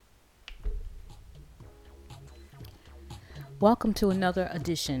Welcome to another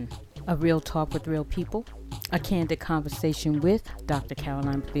edition of Real Talk with Real People, a candid conversation with Dr.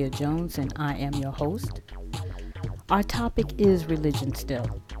 Caroline Thea Jones, and I am your host. Our topic is religion still.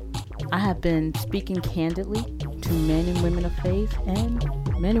 I have been speaking candidly to men and women of faith and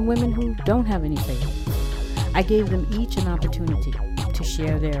men and women who don't have any faith. I gave them each an opportunity to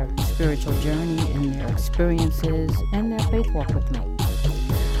share their spiritual journey and their experiences and their faith walk with me.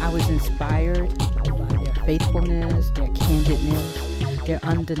 I was inspired by their faithfulness, their candidness, their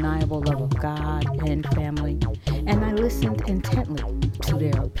undeniable love of God and family, and I listened intently to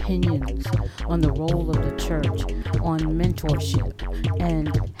their opinions on the role of the church, on mentorship,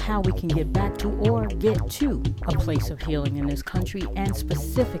 and how we can get back to or get to a place of healing in this country and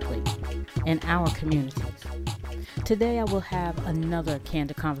specifically in our communities. Today I will have another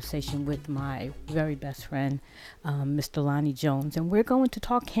candid conversation with my very best friend, Mr. Lonnie Jones, and we're going to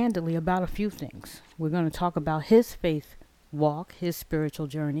talk candidly about a few things. We're going to talk about his faith walk, his spiritual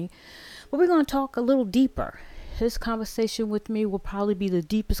journey, but we're going to talk a little deeper. His conversation with me will probably be the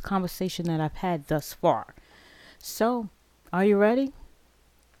deepest conversation that I've had thus far. So, are you ready?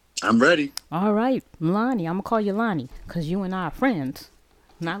 I'm ready. All right, Lonnie, I'm going to call you Lonnie because you and I are friends.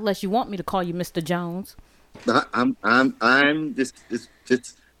 Not unless you want me to call you Mr. Jones. I'm just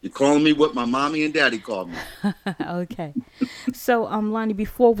you're calling me what my mommy and daddy called me. Okay. So, Lonnie,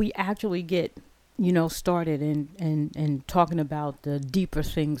 before we actually get, started and talking about the deeper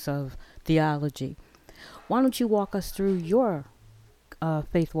things of theology, why don't you walk us through your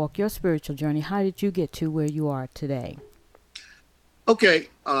faith walk, your spiritual journey? How did you get to where you are today? Okay.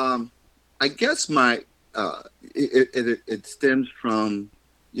 I guess my it stems from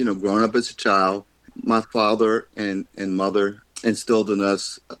growing up as a child. My father and mother instilled in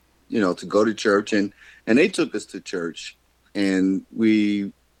us, to go to church, and they took us to church, and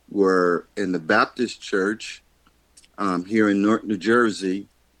we were in the Baptist church here in Newark, New Jersey.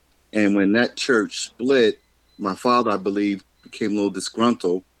 And when that church split, my father, I believe, became a little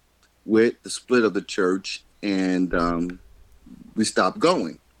disgruntled with the split of the church, and we stopped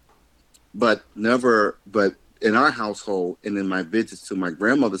going. But in our household and in my visits to my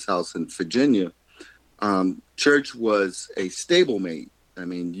grandmother's house in Virginia, church was a stablemate. I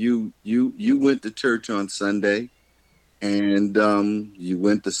mean, you went to church on Sunday, and you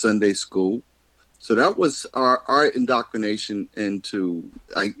went to Sunday school. So that was our indoctrination into,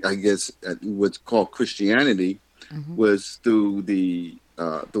 I guess, what's called Christianity, was through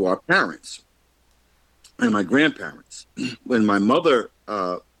through our parents and my grandparents. When my mother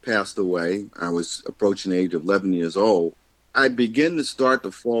passed away, I was approaching the age of 11 years old. I began to start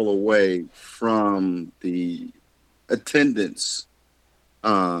to fall away from the attendance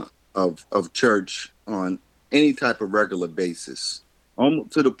of church on any type of regular basis,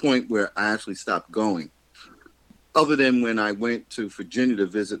 almost to the point where I actually stopped going. Other than when I went to Virginia to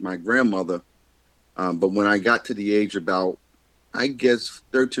visit my grandmother, but when I got to the age about, I guess,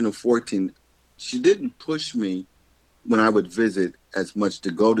 13 or 14, she didn't push me when I would visit as much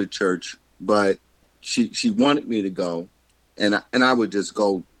to go to church, but she wanted me to go. And I would just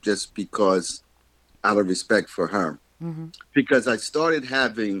go just because, out of respect for her, because I started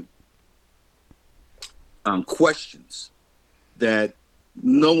having questions that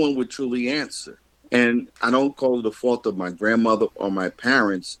no one would truly answer. And I don't call it the fault of my grandmother or my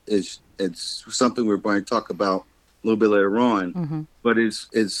parents. It's something we're going to talk about a little bit later on. But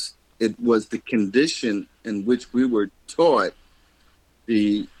it was the condition in which we were taught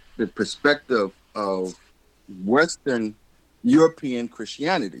the perspective of Western European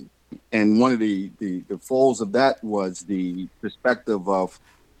Christianity. And one of the falls of that was the perspective of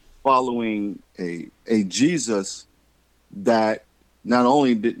following a Jesus that not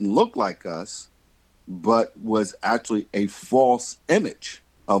only didn't look like us, but was actually a false image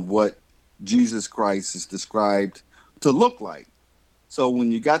of what Jesus Christ is described to look like. So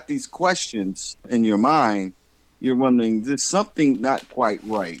when you got these questions in your mind, you're wondering, there's something not quite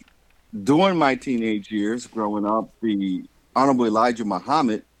right. During my teenage years, growing up, the Honorable Elijah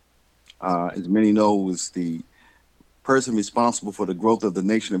Muhammad, as many know, was the person responsible for the growth of the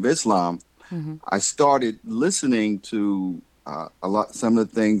Nation of Islam. I started listening to some of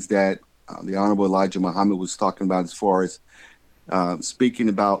the things that the Honorable Elijah Muhammad was talking about, as far as speaking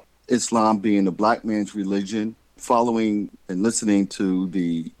about Islam being the black man's religion, following and listening to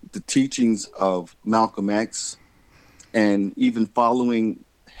the teachings of Malcolm X, and even following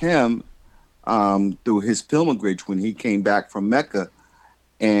him through his pilgrimage when he came back from Mecca,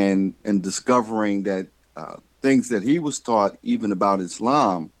 and discovering that things that he was taught even about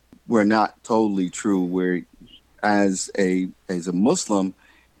Islam were not totally true, where as a Muslim,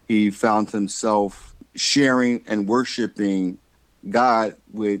 he found himself sharing and worshiping God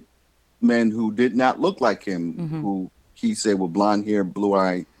with men who did not look like him, who he said were blonde hair, blue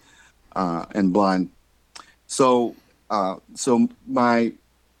eye, and blonde. So, so my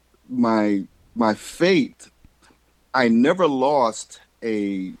my faith, I never lost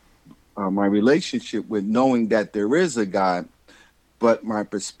a my relationship with knowing that there is a God, but my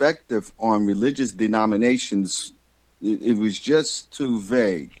perspective on religious denominations, it was just too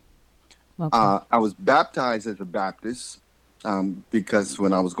vague. Okay. I was baptized as a Baptist because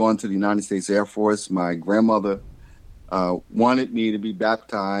when I was going to the United States Air Force, my grandmother wanted me to be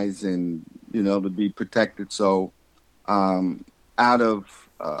baptized and to be protected. So um, out of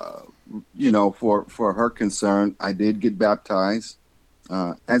for her concern, I did get baptized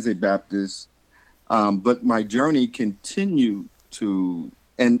as a Baptist. But my journey continued to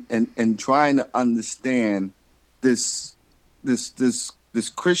and trying to understand this this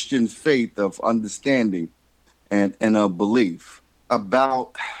Christian faith of understanding and of belief.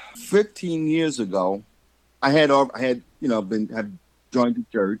 About 15 years ago, I had been had joined the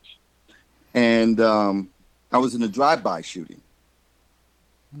church, and I was in a drive-by shooting.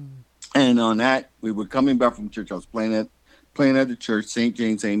 Mm. And on that, we were coming back from church. I was playing at the church, St.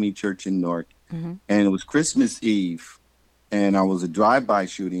 James AME Church in Newark, Mm-hmm. and it was Christmas Eve, and I was a drive-by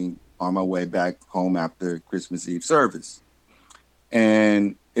shooting on my way back home after Christmas Eve service.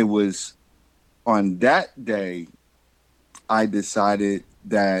 And it was on that day I decided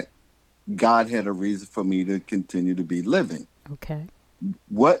that God had a reason for me to continue to be living. Okay.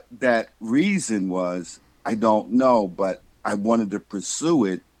 What that reason was, I don't know, but I wanted to pursue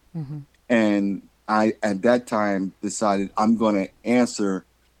it. Mm-hmm. And I, at that time, decided I'm going to answer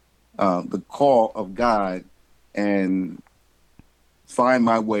the call of God and find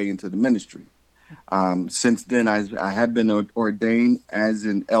my way into the ministry. Since then, I have been ordained as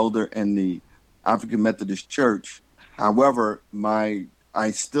an elder in the African Methodist Church. However,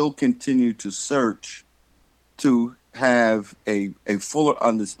 I still continue to search to have a fuller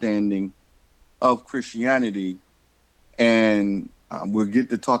understanding of Christianity, and we'll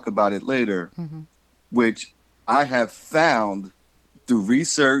get to talk about it later, Mm-hmm. which I have found through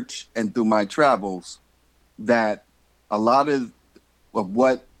research and through my travels that a lot of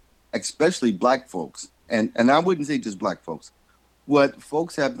what, especially black folks, and I wouldn't say just black folks, what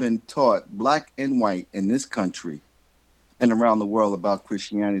folks have been taught, black and white, in this country and around the world about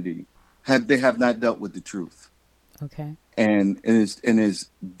Christianity, they have not dealt with the truth. Okay. And it is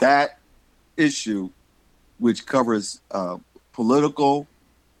that issue which covers political,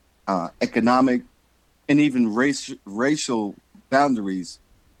 economic, and even racial boundaries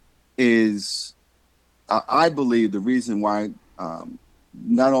is, I believe, the reason why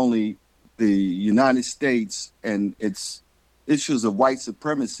not only the United States and its issues of white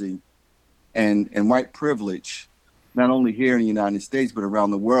supremacy and white privilege, not only here in the United States but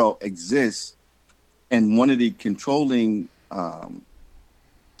around the world, exists. And one of the controlling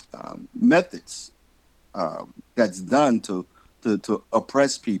methods that's done to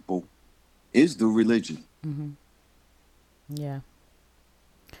oppress people is through religion. Mm-hmm. Yeah.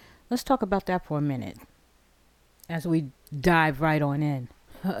 Let's talk about that for a minute as we dive right on in.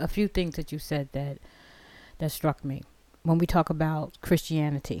 A few things that you said that struck me. When we talk about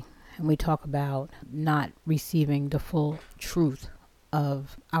Christianity and we talk about not receiving the full truth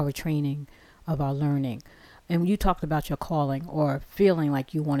of our training, of our learning, and you talked about your calling or feeling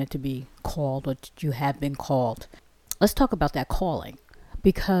like you wanted to be called or you have been called. Let's talk about that calling,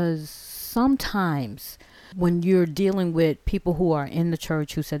 because sometimes when you're dealing with people who are in the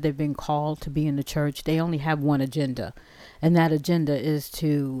church who said they've been called to be in the church, they only have one agenda, and that agenda is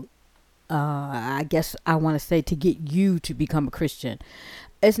to I guess I want to say to get you to become a Christian.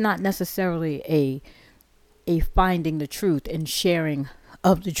 It's not necessarily a finding the truth and sharing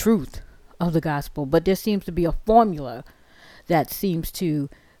of the truth of the gospel, but there seems to be a formula that seems to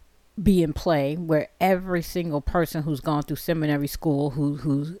be in play where every single person who's gone through seminary school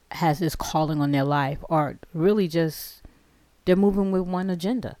who has this calling on their life are really just, they're moving with one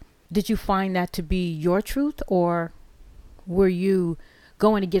agenda. Did you find that to be your truth, or were you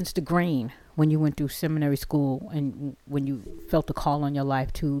going against the grain when you went through seminary school and when you felt the call on your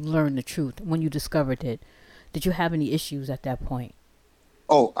life to learn the truth, when you discovered it? Did you have any issues at that point?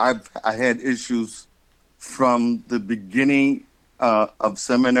 Oh, I had issues from the beginning of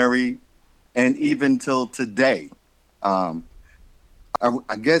seminary and even till today. Um,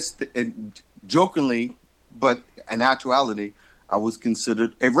 I guess, jokingly, but in actuality, I was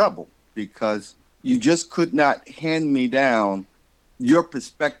considered a rebel because you just could not hand me down your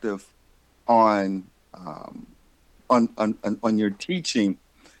perspective on on your teaching,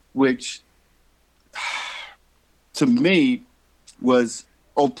 which to me was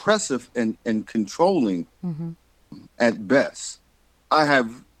oppressive and controlling at best. I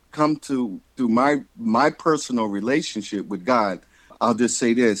have come to through my personal relationship with God. I'll just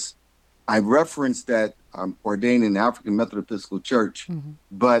say this: I referenced that I'm ordained in the African Methodist Episcopal Church,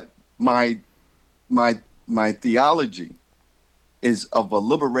 but my my theology is of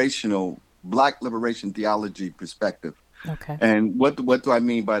a Black liberation theology perspective. Okay. And what do I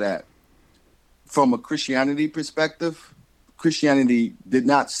mean by that? From a Christianity perspective, Christianity did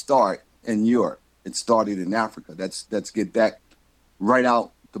not start in Europe. It started in Africa. Let's get that right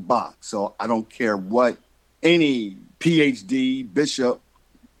out the box. So I don't care what any PhD, bishop,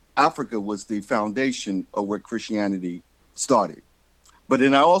 Africa was the foundation of where Christianity started. But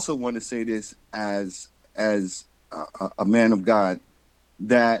then I also want to say this as a man of God,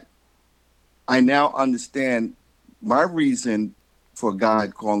 that I now understand my reason for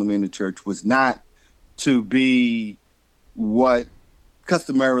God calling me in the church was not to be what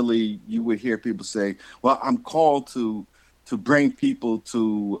customarily you would hear people say, well, I'm called to bring people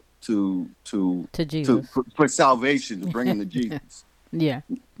to Jesus. for salvation, to bring them to Jesus. Yeah.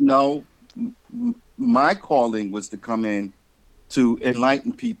 No, my calling was to come in to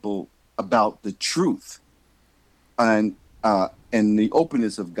enlighten people about the truth and the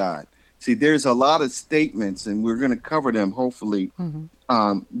openness of God. See, there's a lot of statements, and we're going to cover them hopefully,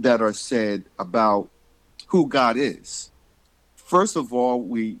 that are said about who God is. First of all,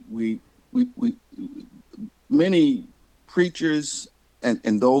 we many preachers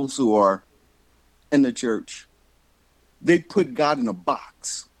and those who are in the church, they put God in a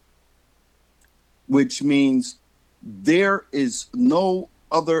box, which means there is no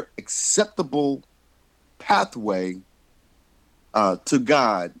other acceptable pathway to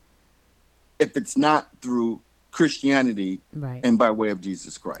God if it's not through Christianity and by way of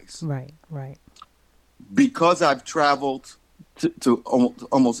Jesus Christ. Right. Because I've traveled to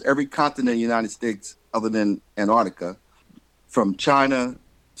almost every continent in the United States other than Antarctica, from China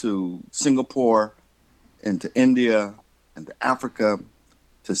to Singapore and to India and to Africa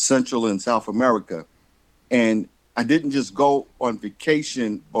to Central and South America. And I didn't just go on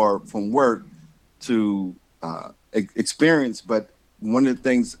vacation or from work to experience, but one of the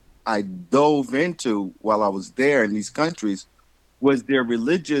things I dove into while I was there in these countries was their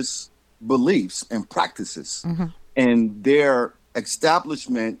religious beliefs and practices and their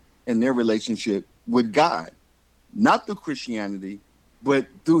establishment and their relationship with God, not through Christianity, but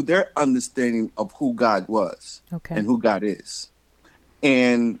through their understanding of who God was and who God is.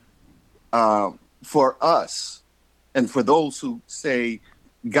 And for us, and for those who say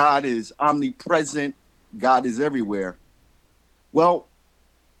God is omnipresent, God is everywhere, well,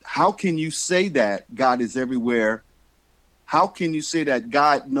 how can you say that God is everywhere? How can you say that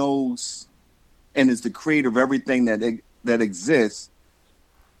God knows and is the creator of everything that exists?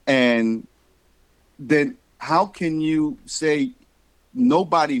 And then how can you say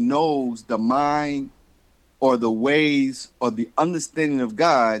nobody knows the mind or the ways or the understanding of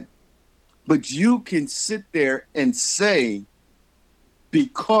God, but you can sit there and say,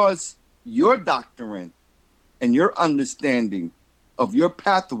 because your doctrine and your understanding of your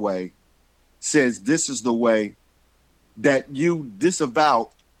pathway says this is the way, that you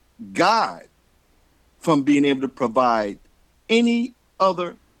disavow God from being able to provide any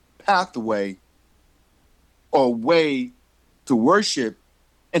other pathway or way to worship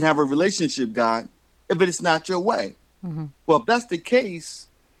and have a relationship with God if it is not your way. Well, if that's the case,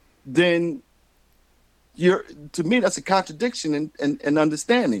 then to me, that's a contradiction in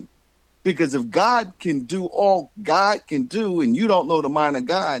understanding. Because if God can do all God can do and you don't know the mind of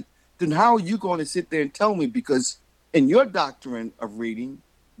God, then how are you going to sit there and tell me? Because in your doctrine of reading,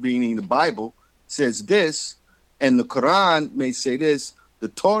 meaning the Bible, says this, and the Quran may say this, the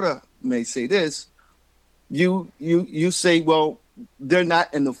Torah may say this, you say, well, they're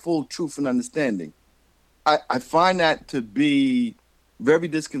not in the full truth and understanding. I find that to be very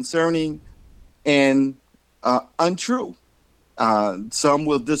disconcerting and untrue. Some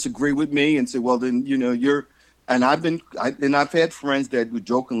will disagree with me and say, well, then, you're, and I've had friends that would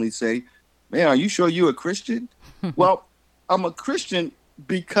jokingly say, man, are you sure you're a Christian? Well, I'm a Christian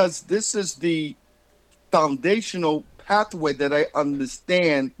because this is the foundational pathway that I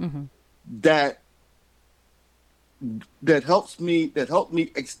understand that helped me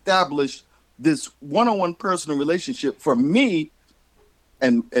establish this one-on-one personal relationship for me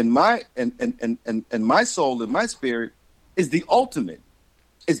and my soul and my spirit is the ultimate,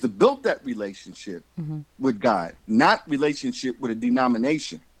 is to build that relationship with God, not relationship with a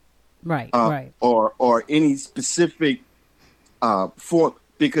denomination. Right. Or any specific form,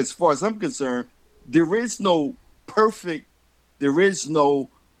 because as far as I'm concerned, there is no perfect, there is no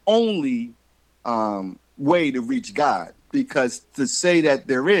only way to reach God, because to say that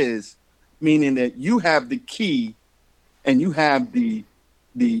there is, meaning that you have the key and you have the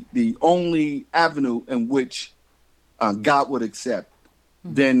only avenue in which God would accept,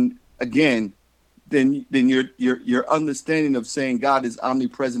 then again, then your understanding of saying God is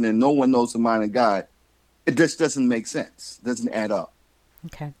omnipresent and no one knows the mind of God, it just doesn't make sense. It doesn't add up.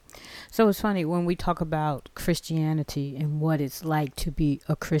 Okay. So it's funny when we talk about Christianity and what it's like to be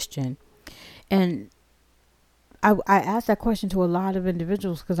a Christian. And I asked that question to a lot of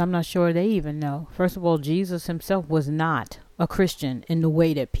individuals because I'm not sure they even know. First of all, Jesus himself was not a Christian in the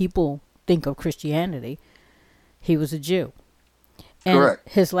way that people think of Christianity. He was a Jew. And Correct.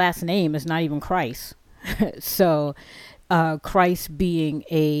 his last name is not even Christ. So Christ being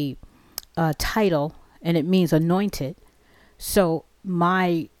a title, and it means anointed. So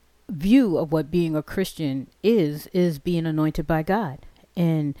my view of what being a Christian is being anointed by God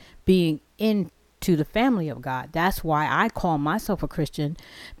and being into the family of God. That's why I call myself a Christian,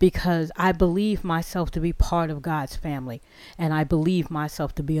 because I believe myself to be part of God's family, and I believe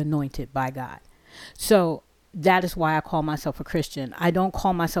myself to be anointed by God. So that is why I call myself a Christian. I don't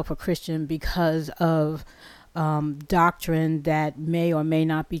call myself a Christian because of doctrine that may or may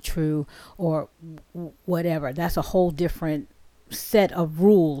not be true or whatever. That's a whole different set of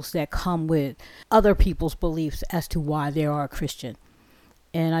rules that come with other people's beliefs as to why they are a Christian.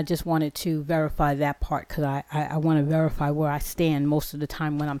 And I just wanted to verify that part because I want to verify where I stand most of the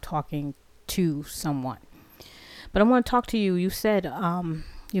time when I'm talking to someone. But I want to talk to you. You said,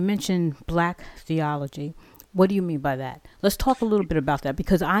 you mentioned black theology. What do you mean by that? Let's talk a little bit about that,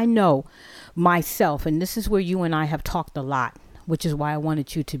 because I know myself, and this is where you and I have talked a lot, which is why I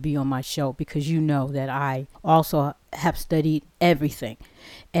wanted you to be on my show, because you know that I also have studied everything.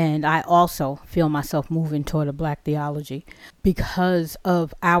 And I also feel myself moving toward a black theology because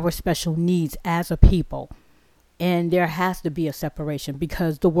of our special needs as a people. And there has to be a separation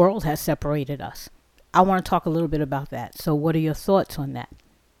because the world has separated us. I want to talk a little bit about that. So what are your thoughts on that?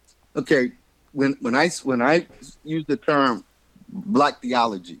 Okay. When I use the term black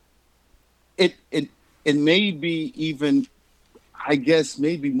theology, it may be even, I guess,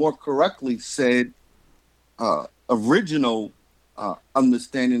 maybe more correctly said, original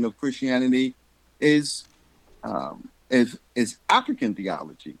understanding of Christianity is African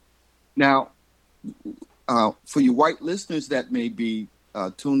theology. Now, for you white listeners that may be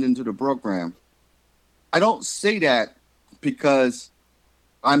tuned into the program, I don't say that because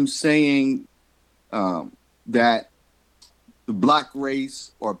I'm saying that the black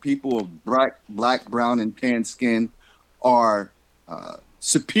race or people of black, brown, and tan skin are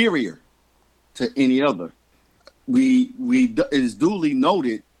superior to any other. It is duly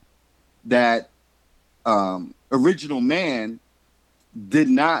noted that original man did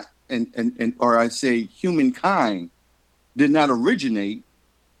not, or I say humankind did not originate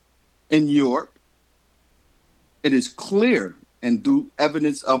in Europe. It is clear, and through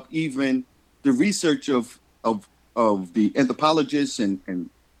evidence of even the research of the anthropologists and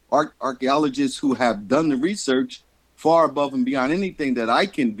archaeologists who have done the research far above and beyond anything that I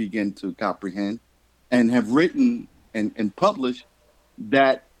can begin to comprehend, and have written and published,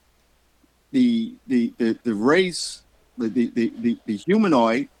 that the race, the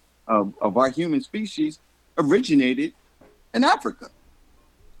humanoid of our human species originated in Africa.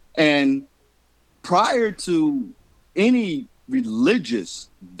 And prior to any religious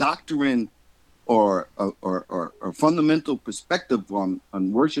doctrine or fundamental perspective on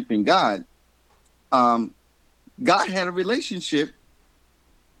worshiping God, God had a relationship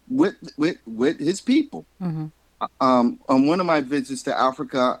with his people. Mm-hmm. On one of my visits to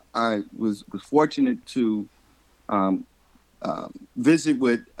Africa, I was fortunate to visit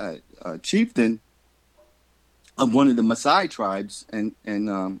with a chieftain of one of the Maasai tribes in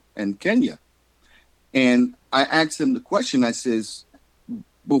Kenya. And I asked him the question. I says,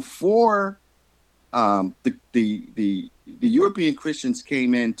 before the European Christians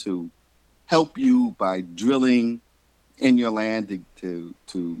came in to help you by drilling in your land to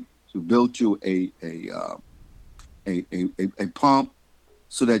build you a pump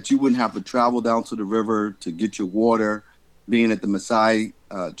so that you wouldn't have to travel down to the river to get your water, being that the Maasai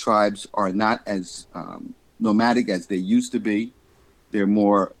tribes are not as nomadic as they used to be. They're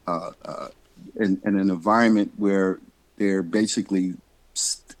more in an environment where they're basically,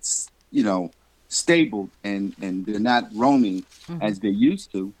 stable and they're not roaming as they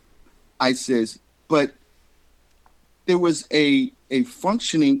used to. I says, but there was a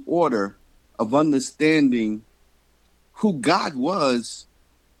functioning order of understanding who God was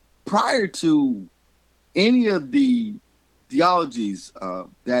prior to any of the theologies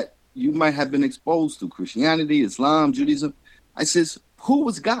that you might have been exposed to, Christianity, Islam, Judaism. I says, who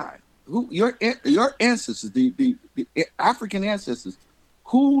was God? Who your ancestors, the African ancestors,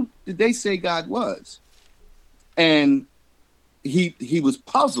 who did they say God was? And he was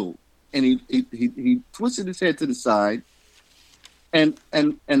puzzled, and he twisted his head to the side, and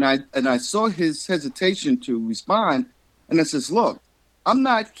I saw his hesitation to respond, and I says, look, I'm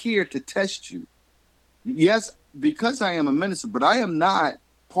not here to test you. Yes, because I am a minister, but I am not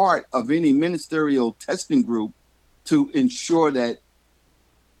part of any ministerial testing group to ensure that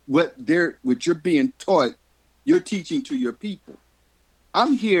what you're being taught, you're teaching to your people.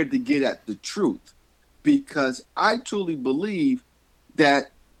 I'm here to get at the truth, because I truly believe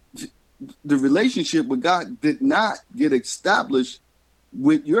that the relationship with God did not get established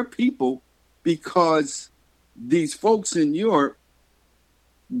with your people because these folks in Europe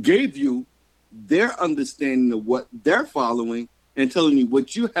gave you their understanding of what they're following and telling you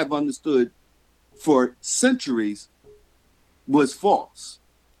what you have understood for centuries was false.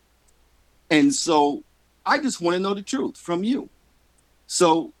 And so I just want to know the truth from you.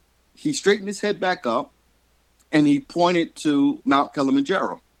 So he straightened his head back up and he pointed to Mount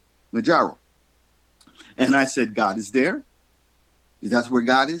Kilimanjaro. And I said, God is there? That's where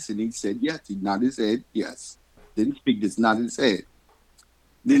God is? And he said, yes. He nodded his head, yes. Didn't speak, just nodded his head.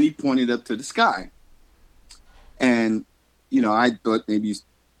 Then he pointed up to the sky. And, I thought maybe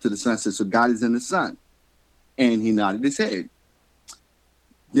to the sun. I said, so God is in the sun. And he nodded his head.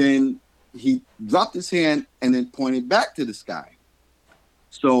 Then he dropped his hand and then pointed back to the sky.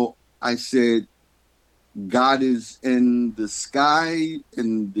 So I said, God is in the sky,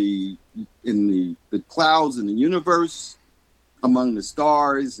 in the clouds, in the universe, among the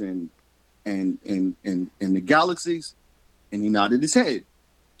stars and the galaxies. And he nodded his head.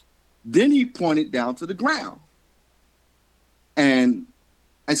 Then he pointed down to the ground. And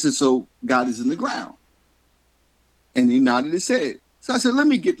I said, so God is in the ground. And he nodded his head. So I said, let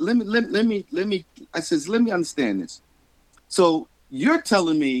me understand this. So you're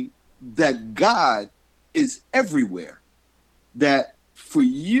telling me that God is everywhere, that for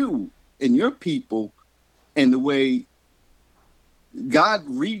you and your people and the way God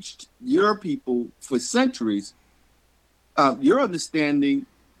reached your people for centuries, you're understanding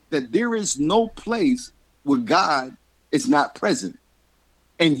that there is no place where God is not present.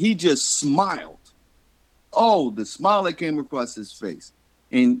 And he just smiled. Oh, the smile that came across his face.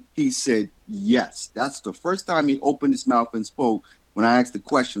 And he said, yes. That's the first time he opened his mouth and spoke. When I asked the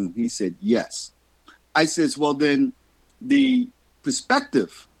question, he said, yes. I says, well, then the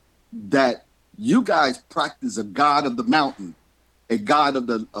perspective that you guys practice a God of the mountain, a God of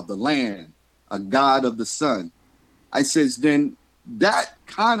the land, a God of the sun. I says, then that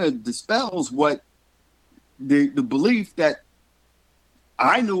kind of dispels what the belief that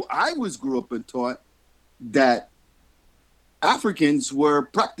I knew I grew up and taught, that Africans were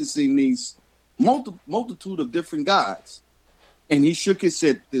practicing these multitude of different gods. And he shook his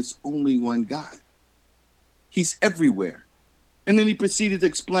head, there's only one God. He's everywhere. And then he proceeded to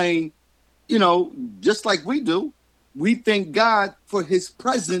explain, just like we do, we thank God for his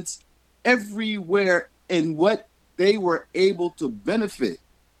presence everywhere, and what they were able to benefit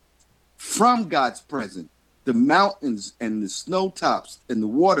from God's presence. The mountains and the snow tops and the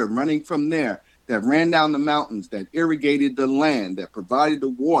water running from there that ran down the mountains, that irrigated the land, that provided the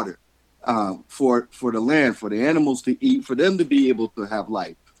water for the land, for the animals to eat, for them to be able to have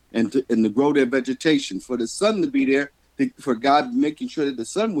life and to grow their vegetation, for the sun to be there, for God making sure that the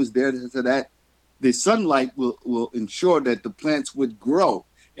sun was there so that the sunlight will ensure that the plants would grow.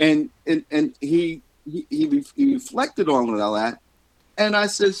 And he reflected on all that. And I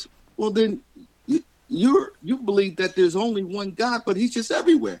says, well, then you believe that there's only one God, but he's just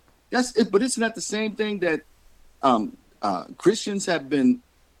everywhere. That's it. But isn't that the same thing that Christians have been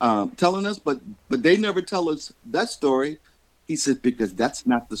telling us? But they never tell us that story. He said, because that's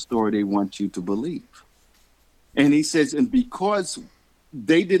not the story they want you to believe. And he says, and because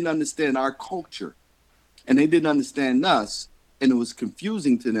they didn't understand our culture and they didn't understand us, and it was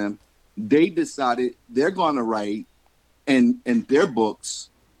confusing to them, they decided they're going to write in their books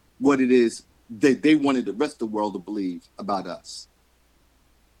what it is that they wanted the rest of the world to believe about us.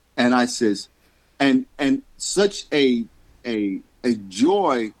 And I says, and such a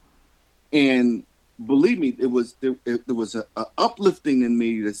joy, and believe me, there was a uplifting in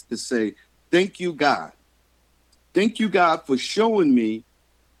me to say, thank you, God. Thank you, God, for showing me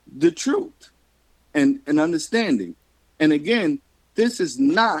the truth and understanding. And again, this is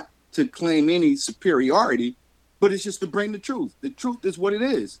not to claim any superiority, but it's just to bring the truth. The truth is what it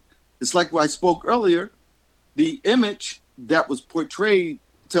is. It's like what I spoke earlier the image that was portrayed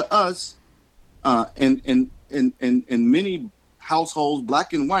to us in many households,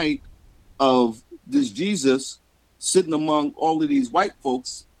 black and white, of this Jesus sitting among all of these white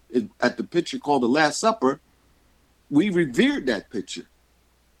folks at the picture called the Last Supper, we revered that picture.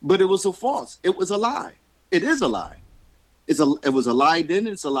 But it was a false. It was a lie. It is a lie. It was a lie then, and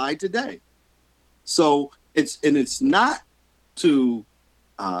it's a lie today. So it's not to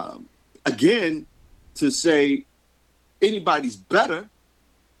again to say anybody's better,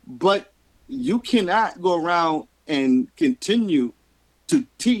 but you cannot go around and continue to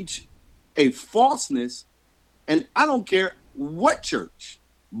teach a falseness. And I don't care what church,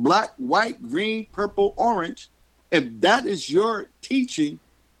 black, white, green, purple, orange, if that is your teaching,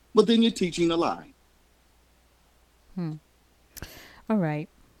 well, then you're teaching a lie. All right.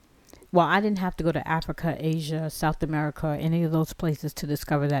 Well, I didn't have to go to Africa, Asia, South America, any of those places to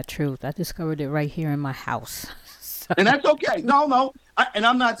discover that truth. I discovered it right here in my house. So, And that's okay. No. And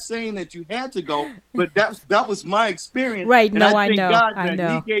I'm not saying that you had to go, but that was my experience. right. And No, I I thank know. God I that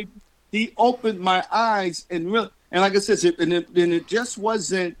know. he opened my eyes and really, and like I said, it just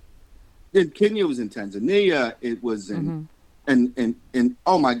wasn't in Kenya, it was in Tanzania, it was in Mm-hmm. and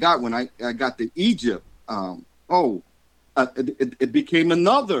oh my God, when I got to Egypt, it became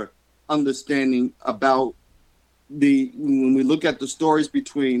another understanding about when we look at the stories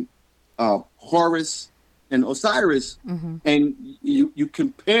between Horus and Osiris, Mm-hmm. and you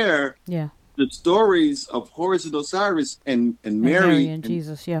compare Yeah. the stories of Horus and Osiris and And Mary Mary and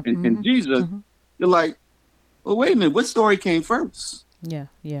Jesus. Yeah. and Mm-hmm. Jesus, Mm-hmm. you're like, well, wait a minute, what story came first? Yeah.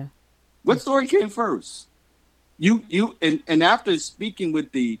 Yeah. What story came first? And after speaking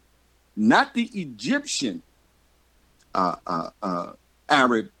with the not the Egyptian uh, uh, uh,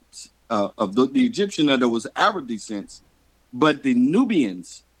 Arabs of the Egyptian that was Arab descent, but the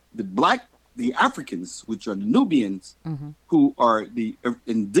Nubians, the Africans, which are the Nubians, Mm-hmm. who are the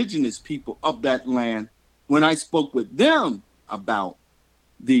indigenous people of that land. When I spoke with them about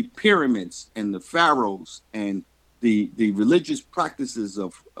the pyramids and the pharaohs and the religious practices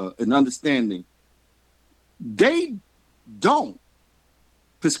of an understanding, they don't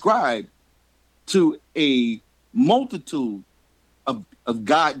prescribe to a multitude of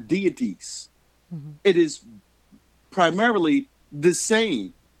God deities. Mm-hmm. It is primarily the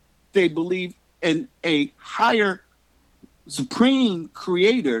same. They believe in a higher supreme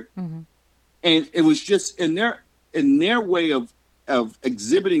creator, Mm-hmm. and it was just in their way of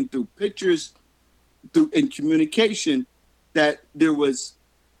exhibiting through pictures, through in communication, that there was.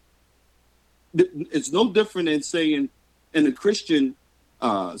 It's no different than saying in a Christian,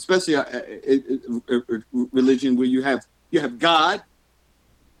 especially religion, where you have God,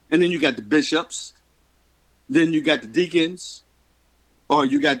 and then you got the bishops, then you got the deacons, or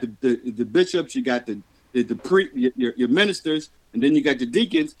you got the bishops, you got the your ministers, and then you got the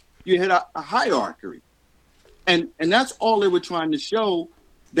deacons. You had a hierarchy, and that's all they were trying to show,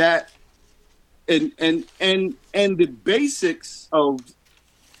 that and the basics of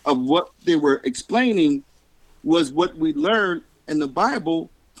what they were explaining was what we learned in the Bible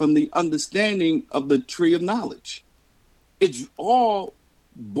from the understanding of the tree of knowledge. It all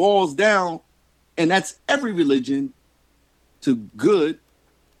boils down, and that's every religion, to good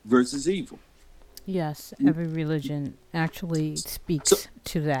versus evil. Yes. Every religion actually So, speaks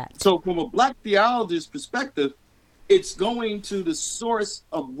to that. so from a black theologist perspective, it's going to the source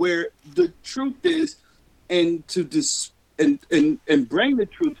of where the truth is, and to and bring the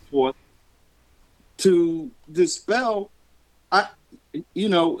truth forth to dispel. I,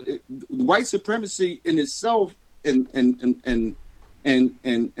 white supremacy in itself and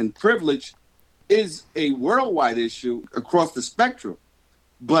privilege is a worldwide issue across the spectrum.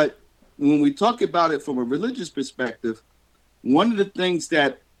 But when we talk about it from a religious perspective, one of the things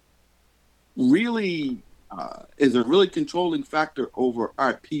that really is a really controlling factor over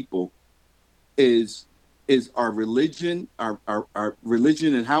our people is our religion, our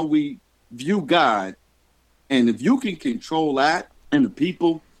religion, and how we view God. And if you can control that and the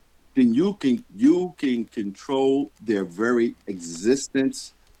people, then you can control their very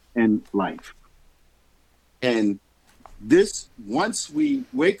existence and life. And this, once we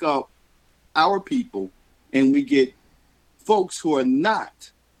wake up our people and we get folks who are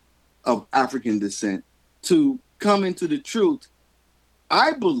not of African descent to come into the truth,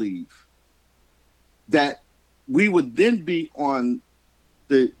 I believe that we would then be on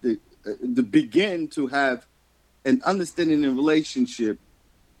the begin to have an understanding and relationship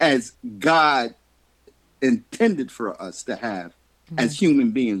as God intended for us to have Mm-hmm. as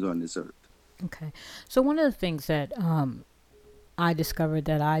human beings on this earth. Okay. So one of the things that I discovered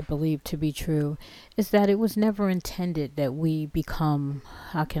that I believe to be true is that it was never intended that we become,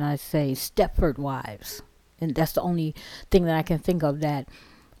 how can I say, Stepford wives. And that's the only thing that I can think of that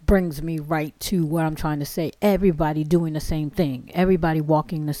brings me right to what I'm trying to say. Everybody doing the same thing, everybody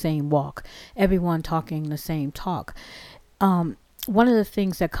walking the same walk, everyone talking the same talk. One of the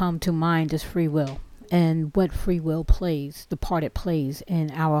things that come to mind is free will and what free will plays, the part it plays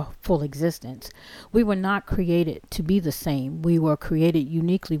in our full existence. We were not created to be the same. We were created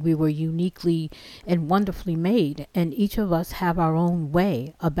uniquely. We were uniquely and wonderfully made, and each of us have our own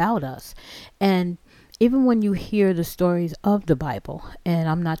way about us. And even when you hear the stories of the Bible, and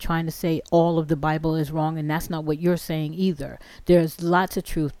I'm not trying to say all of the Bible is wrong, and that's not what you're saying either. There's lots of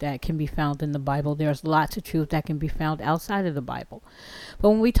truth that can be found in the Bible. There's lots of truth that can be found outside of the Bible. But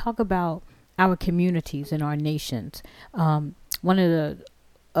when we talk about our communities and our nations, one of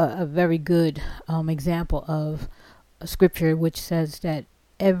a very good example of a scripture which says that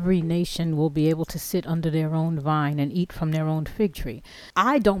every nation will be able to sit under their own vine and eat from their own fig tree.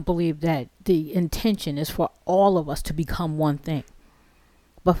 I don't believe that the intention is for all of us to become one thing,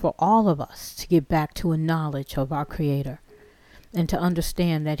 but for all of us to get back to a knowledge of our Creator and to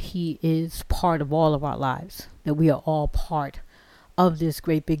understand that He is part of all of our lives, that we are all part of this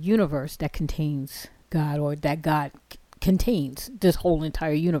great big universe that contains God, or that God contains this whole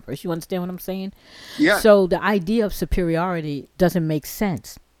entire universe. You understand what I'm saying? Yeah. So the idea of superiority doesn't make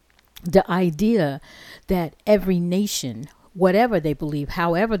sense. The idea that every nation, whatever they believe,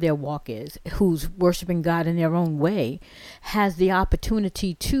 however their walk is, who's worshiping God in their own way, has the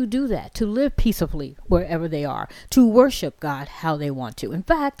opportunity to do that, to live peaceably wherever they are, to worship God how they want to. In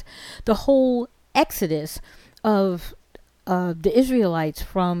fact, the whole exodus of the Israelites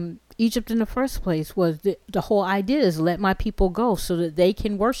from Egypt in the first place was the whole idea is let my people go so that they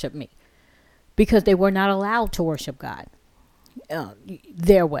can worship me, because they were not allowed to worship God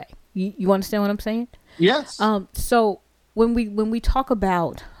their way. You understand what I'm saying? Yes. So when we talk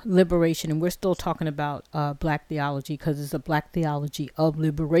about liberation, and we're still talking about black theology because it's a black theology of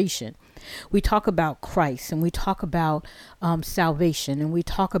liberation, we talk about Christ, and we talk about salvation, and we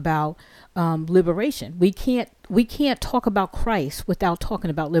talk about liberation. We can't talk about Christ without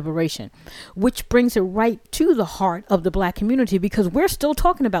talking about liberation, which brings it right to the heart of the black community, because we're still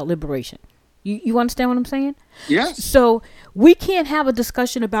talking about liberation. You understand what I'm saying? Yes. So we can't have a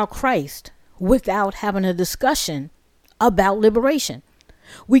discussion about Christ without having a discussion about liberation.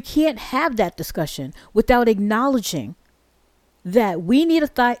 We can't have that discussion without acknowledging that we need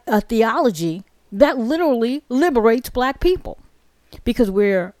a theology that literally liberates black people, because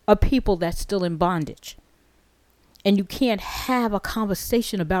we're a people that's still in bondage. And you can't have a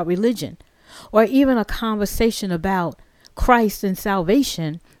conversation about religion or even a conversation about Christ and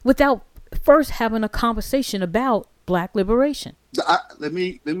salvation without first having a conversation about black liberation. Let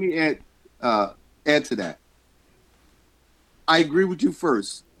me add to that. I agree with you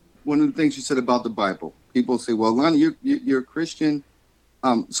first. One of the things you said about the Bible, people say, "Well, Lonnie, you're a Christian.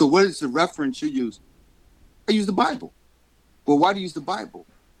 So what is the reference you use?" I use the Bible. Well, why do you use the Bible?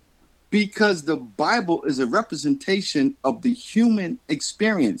 Because the Bible is a representation of the human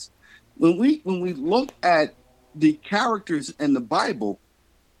experience. When we look at the characters in the Bible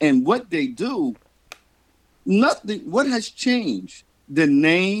and what they do, nothing. What has changed? The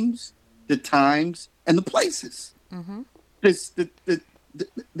names, the times, and the places. Mm-hmm.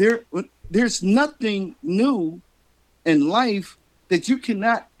 There's nothing new in life that you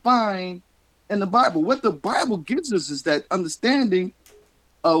cannot find in the Bible. What the Bible gives us is that understanding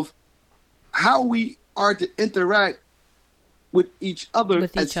of how we are to interact with each other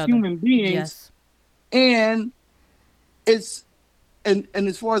as human beings. Yes. And it's and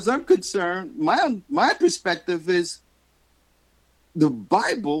as far as I'm concerned, my perspective is the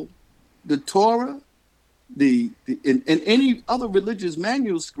Bible, the Torah, in any other religious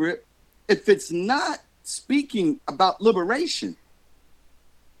manuscript, if it's not speaking about liberation,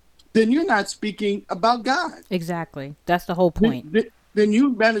 then you're not speaking about God. Exactly. That's the whole point. Then you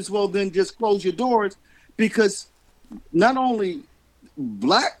might as well then just close your doors, because not only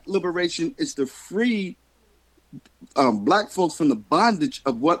black liberation is to free black folks from the bondage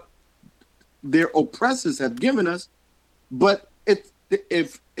of what their oppressors have given us, but if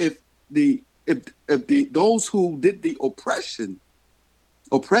those who did the oppressing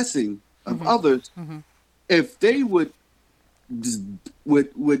of Mm-hmm. others, Mm-hmm. if they would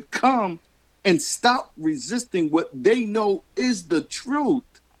come and stop resisting what they know is the truth,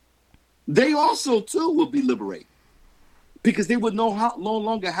 they also too will be liberated, because they would no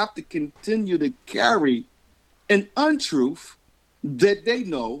longer have to continue to carry an untruth that they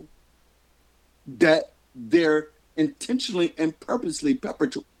know that their intentionally and purposely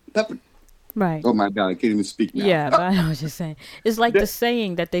Right. oh my God, I can't even speak now. Yeah, but I know what you're saying. It's like the That-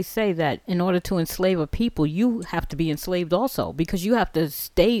 saying that they say that in order to enslave a people, you have to be enslaved also because you have to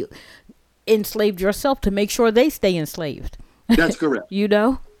stay enslaved yourself to make sure they stay enslaved. that's correct. You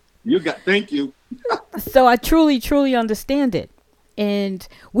know? Thank you. So I truly, truly understand it. And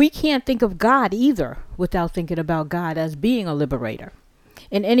we can't think of God either without thinking about God as being a liberator.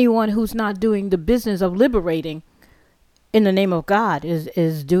 And anyone who's not doing the business of liberating in the name of God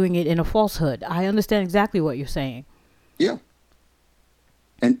is doing it in a falsehood. I understand exactly what you're saying. Yeah.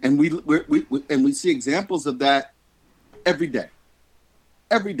 And we see examples of that every day.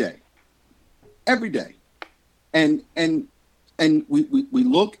 Every day. Every day. And we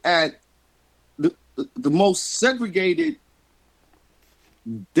look at the most segregated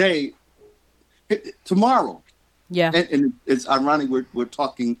day tomorrow. Yeah. And it's ironic we're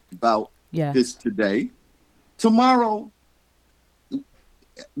talking about Yeah. this today. Tomorrow,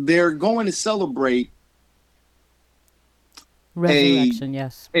 they're going to celebrate Resurrection,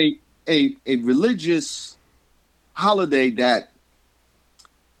 yes. a religious holiday that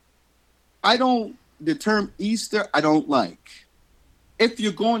the term Easter, I don't like. If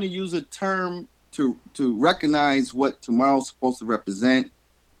you're going to use a term to recognize what tomorrow's supposed to represent,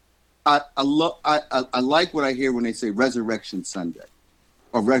 I like what I hear when they say Resurrection Sunday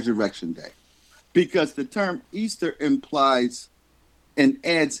or Resurrection Day, because the term Easter implies and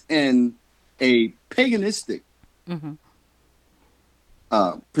adds in a paganistic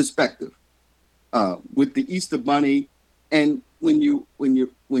perspective with the Easter Bunny, and when you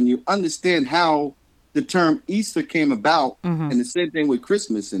understand how the term Easter came about, and the same thing with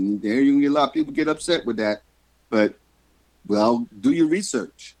Christmas, and there you can get a lot of people get upset with that, but well, do your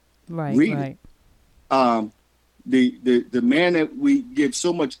research. Right. Read right. it. The man that we give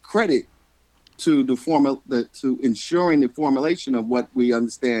so much credit to to ensuring the formulation of what we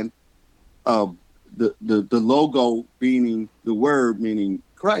understand of the logo meaning the word meaning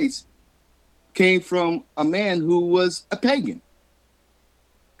Christ came from a man who was a pagan,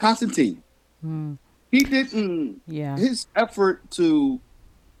 Constantine. He didn't. Yeah. His effort to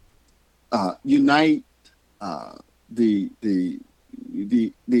unite the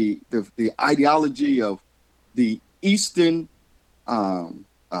ideology of the Eastern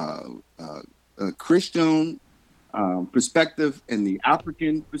Christian perspective and the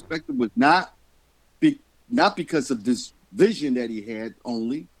African perspective was not because of this vision that he had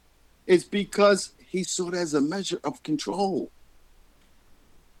only. It's because he saw it as a measure of control.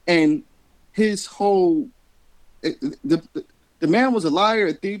 And his whole the man was a liar,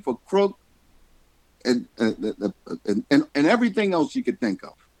 a thief, a crook, and everything else you could think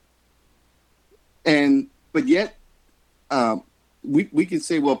of. But yet we can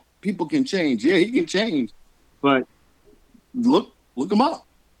say, well, people can change. Yeah, he can change. But look him up.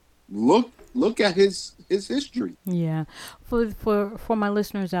 Look at his history. Yeah. For my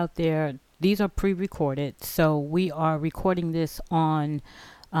listeners out there, these are pre-recorded. So we are recording this on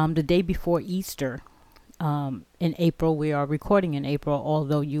the day before Easter. In April, we are recording in April,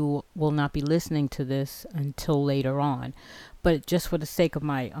 although you will not be listening to this until later on. But just for the sake of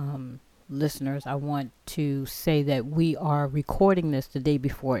my listeners, I want to say that we are recording this the day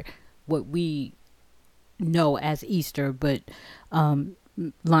before what we know as Easter, but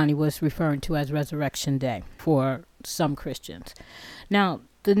Lonnie was referring to as Resurrection Day for some Christians. Now,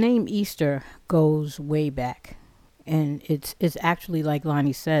 the name Easter goes way back. And it's actually, like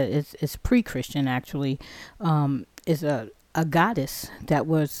Lonnie said, it's pre-Christian actually. Is a goddess that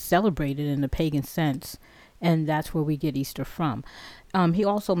was celebrated in the pagan sense, and that's where we get Easter from. He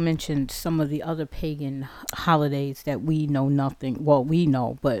also mentioned some of the other pagan holidays that we know nothing. Well, we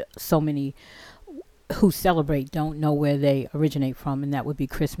know, but so many who celebrate don't know where they originate from, and that would be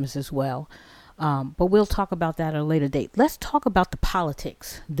Christmas as well. But we'll talk about that at a later date. Let's talk about the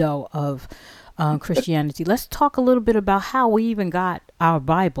politics, though, of Christianity. Let's talk a little bit about how we even got our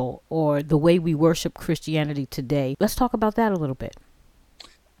Bible or the way we worship Christianity today. Let's talk about that a little bit.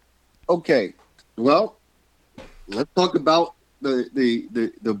 Okay. Well, let's talk about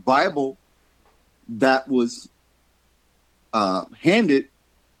the Bible that was handed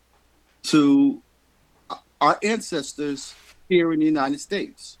to our ancestors here in the United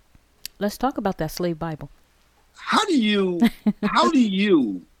States. Let's talk about that slave Bible. How do you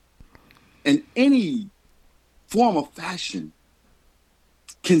in any form of fashion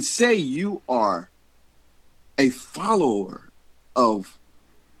can say you are a follower of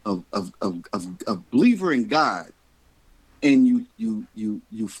believer in God, and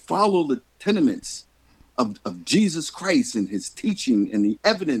you follow the tenements of Jesus Christ and his teaching and the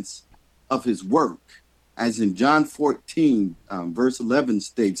evidence of his work as in John 14, verse 11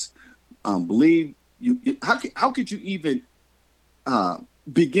 states, believe how could you even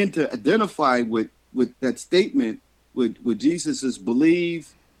begin to identify with that statement with Jesus is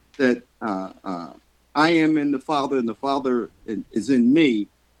believe that I am in the Father and the Father is in me,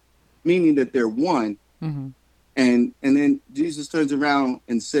 meaning that they're one. Mm-hmm. And then Jesus turns around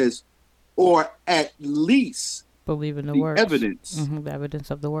and says, or at least Believe in the the works. evidence. Mm-hmm. The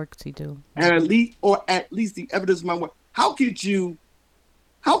evidence of the works he do. And at least the evidence of my work. How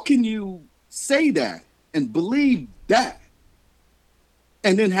can you say that and believe that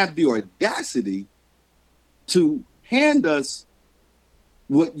and then have the audacity to hand us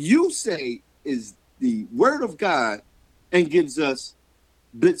what you say is the word of God and gives us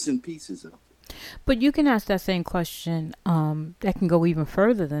bits and pieces of it? But you can ask that same question that can go even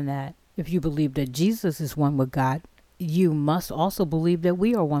further than that. If you believe that Jesus is one with God, you must also believe that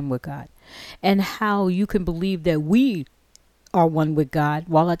we are one with God. And how you can believe that we are one with God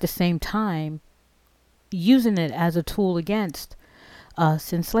while at the same time using it as a tool against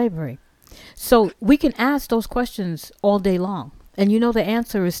us in slavery. So we can ask those questions all day long. And the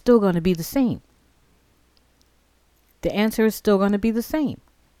answer is still going to be the same. The answer is still going to be the same.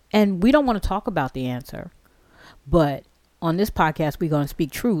 And we don't want to talk about the answer. But on this podcast, we're going to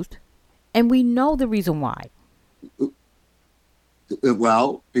speak truth. And we know the reason why.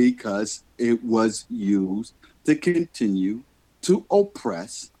 Well, because it was used to continue to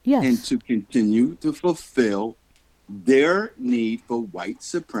oppress and to continue to fulfill their need for white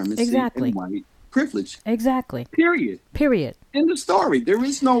supremacy and white privilege. Exactly. Period. In the story, there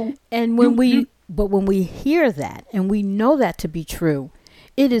is no. And when we hear that and we know that to be true,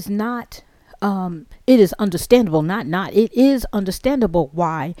 it is not. It is understandable, it is understandable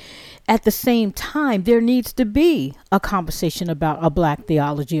why at the same time there needs to be a conversation about a black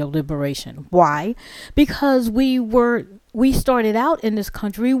theology of liberation. Why? Because we started out in this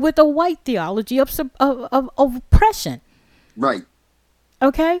country with a white theology of oppression. Right.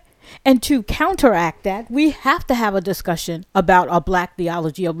 Okay? And to counteract that, we have to have a discussion about a black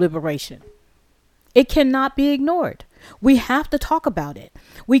theology of liberation. It cannot be ignored. We have to talk about it.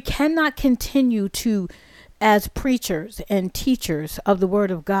 We cannot continue to, as preachers and teachers of the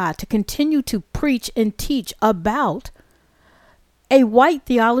Word of God, to continue to preach and teach about a white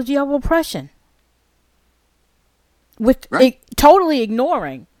theology of oppression, with totally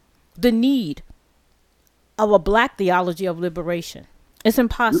ignoring the need of a black theology of liberation. It's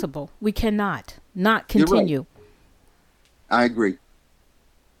impossible. We cannot not continue. I agree.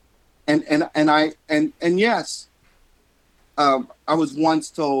 And yes. I was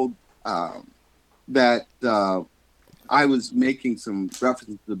once told that I was making some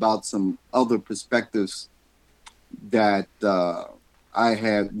references about some other perspectives that I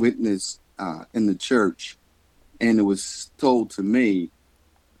had witnessed in the church. And it was told to me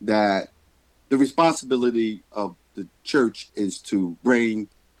that the responsibility of the church is to bring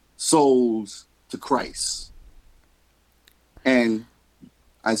souls to Christ. And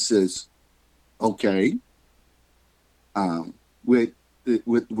I says, okay. With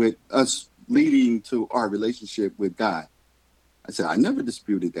us leading to our relationship with God. I said, I never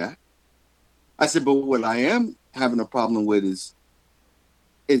disputed that. I said, but what I am having a problem with is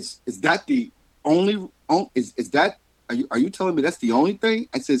that the only, is that, are you telling me that's the only thing?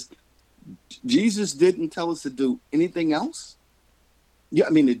 I says, Jesus didn't tell us to do anything else? Yeah, I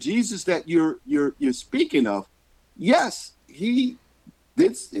mean, the Jesus that you're speaking of, yes,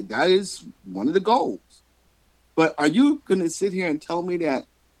 that is one of the goals. But are you going to sit here and tell me that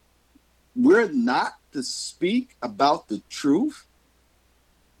we're not to speak about the truth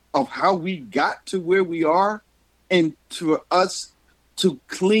of how we got to where we are and to us to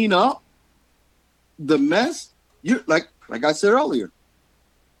clean up the mess? You like I said earlier,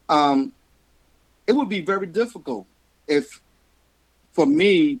 it would be very difficult for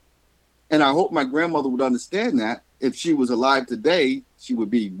me, and I hope my grandmother would understand that, if she was alive today, she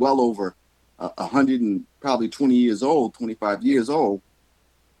would be well over 100 and probably 20 years old, 25 years old.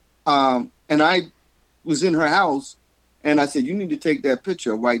 And I was in her house and I said, you need to take that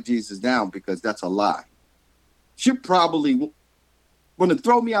picture of white Jesus down because that's a lie. She probably going to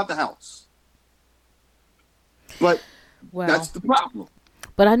throw me out the house. But that's the problem.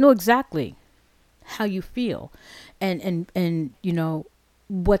 But I know exactly how you feel and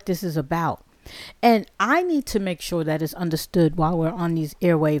what this is about. And I need to make sure that it's understood while we're on these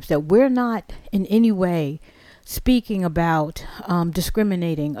airwaves that we're not in any way speaking about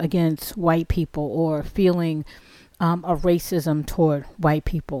discriminating against white people or feeling a racism toward white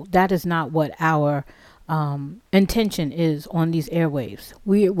people. That is not what our intention is on these airwaves.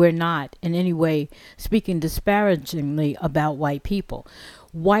 We're not in any way speaking disparagingly about white people.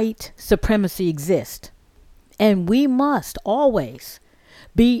 White supremacy exists, and we must always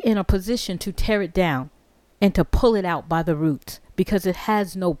be in a position to tear it down and to pull it out by the roots, because it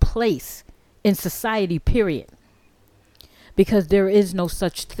has no place in society, period. Because there is no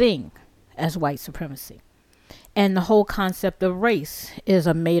such thing as white supremacy. And the whole concept of race is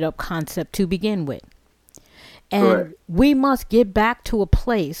a made up concept to begin with. And Correct. we must get back to a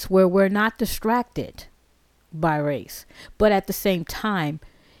place where we're not distracted by race. But at the same time,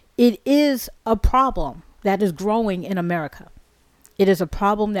 it is a problem that is growing in America. It is a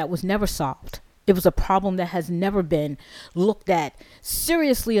problem that was never solved. It was a problem that has never been looked at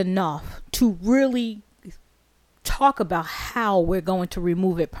seriously enough to really talk about how we're going to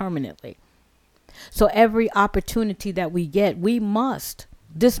remove it permanently. So every opportunity that we get, we must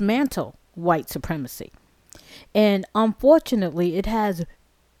dismantle white supremacy. And unfortunately, it has,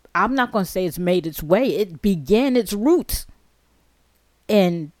 I'm not going to say it's made its way, it began its roots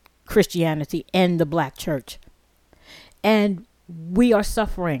in Christianity and the black church. And we are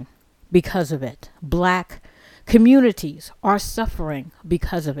suffering because of it. Black communities are suffering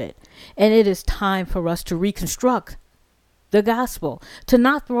because of it. And it is time for us to reconstruct the gospel, to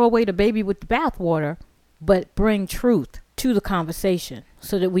not throw away the baby with the bathwater, but bring truth to the conversation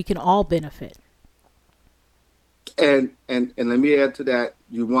so that we can all benefit. And let me add to that.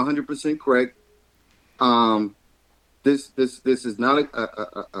 You're 100% correct. This is not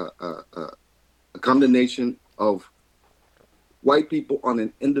a condemnation of white people on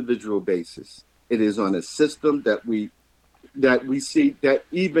an individual basis. It is on a system that we see that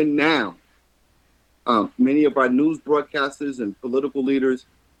even now, many of our news broadcasters and political leaders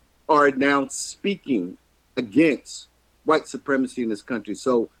are now speaking against white supremacy in this country.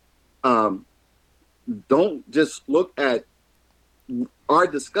 So don't just look at our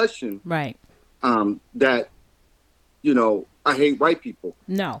discussion, right? That, I hate white people.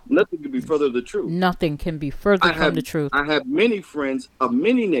 No. Nothing could be further the truth. Nothing can be further from the truth. I have many friends of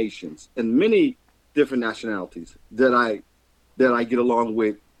many nations and many different nationalities that I get along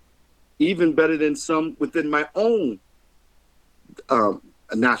with, even better than some within my own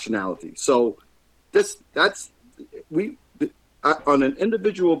nationality. So on an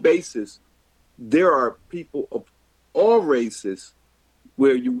individual basis, there are people of all races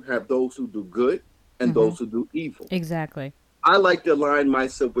where you have those who do good and those who do evil. Exactly. I like to align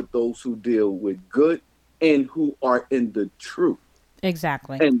myself with those who deal with good and who are in the truth.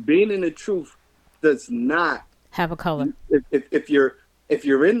 Exactly. And being in the truth does not have a color. If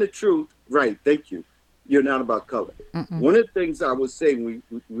you're in the truth, right? Thank you. You're not about color. Mm-mm. One of the things I was saying,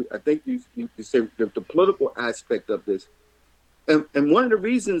 I think you said the political aspect of this, and one of the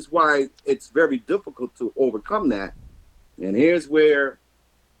reasons why it's very difficult to overcome that, and here's where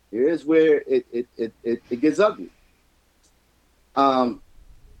it gets ugly.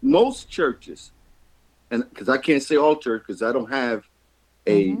 Most churches, and because I can't say all church because I don't have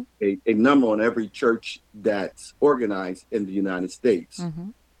a number on every church that's organized in the United States,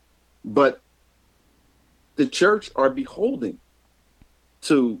 but the church are beholden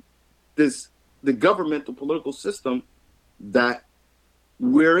to the governmental political system that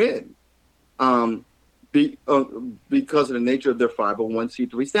we're in, because of the nature of their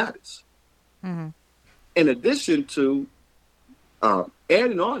 501c3 status. Mm-hmm. In addition to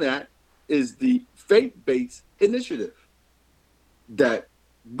adding on that is the faith-based initiative that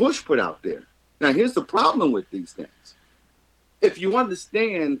Bush put out there. Now, here's the problem with these things. If you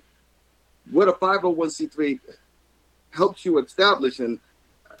understand what a 501c3 helps you establish, and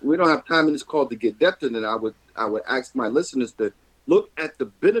we don't have time in this call to get depth in it, I would ask my listeners to look at the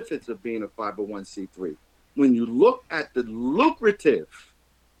benefits of being a 501c3. When you look at the lucrative,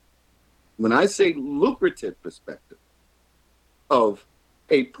 when I say lucrative perspective of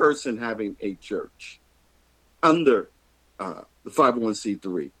a person having a church under the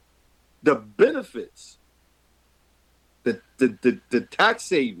 501c3, the benefits, the tax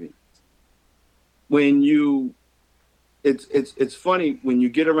savings, when you, it's funny when you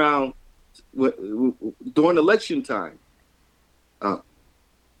get around during election time,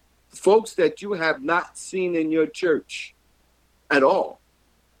 folks that you have not seen in your church at all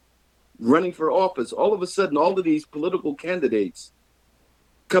running for office, all of a sudden, all of these political candidates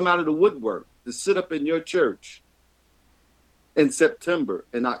come out of the woodwork to sit up in your church in September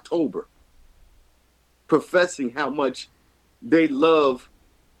and October, professing how much they love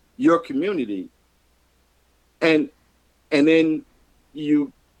your community. And then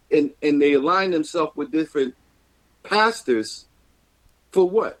they align themselves with different pastors for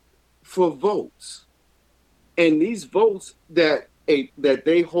what? For votes. And these votes that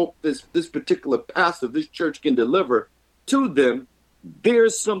they hope this particular pastor, this church can deliver to them,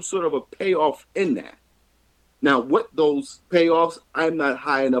 there's some sort of a payoff in that. Now, what those payoffs, I'm not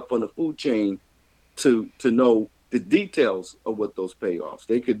high enough on the food chain to know the details of what those payoffs.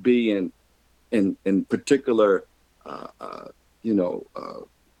 They could be in particular, uh, uh, you know,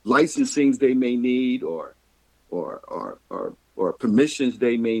 licensings they may need, or permissions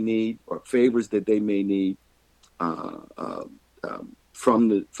they may need, or favors that they may need from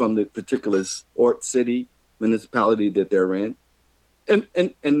the particular or city municipality that they're in,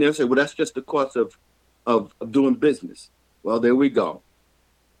 and they'll say, well, that's just the cost of doing business. Well, there we go.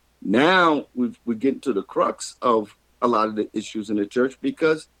 Now we get to the crux of a lot of the issues in the church,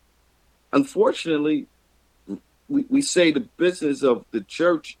 because unfortunately we say the business of the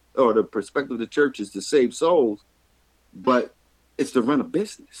church, or the perspective of the church, is to save souls, but it's to run a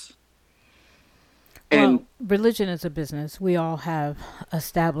business. And Well, religion is a business. We all have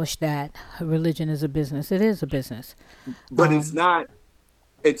established that religion is a business. It is a business. but it's not.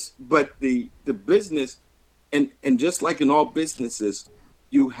 It's but the business, and just like in all businesses,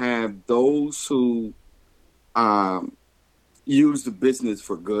 you have those who um, use the business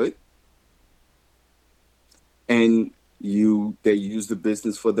for good, and they use the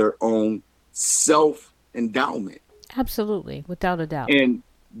business for their own self endowment, Absolutely, without a doubt. and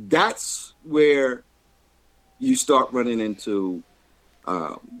that's where you start running into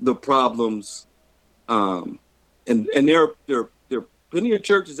the problems. Um, and there are plenty of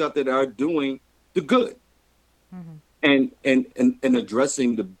churches out there that are doing the good, Hmm. and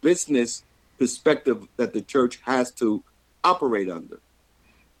addressing the business perspective that the church has to operate under.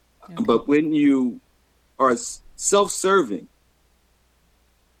 Okay. But when you are self-serving,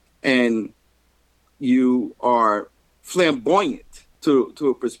 and you are flamboyant to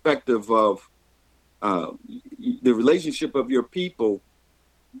a perspective of uh, the relationship of your people,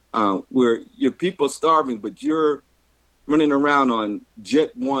 where your people are starving, but you're running around on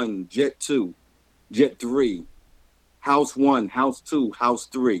jet 1, jet 2, jet 3, house 1, house 2, house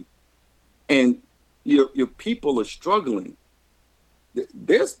 3, and your people are struggling.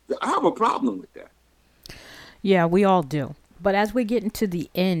 I have a problem with that. Yeah, we all do. But as we get into the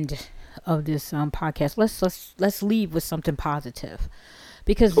end of this podcast, let's leave with something positive,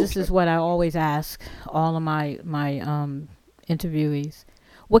 because this Okay. is what I always ask all of my interviewees.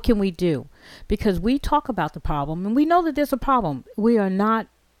 What can we do? Because we talk about the problem and we know that there's a problem. We are not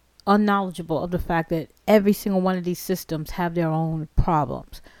unknowledgeable of the fact that every single one of these systems have their own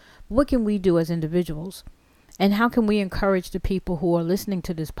problems. What can we do as individuals? And how can we encourage the people who are listening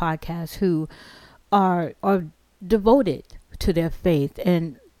to this podcast, who are devoted to their faith?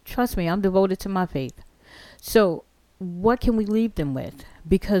 And trust me, I'm devoted to my faith. So what can we leave them with?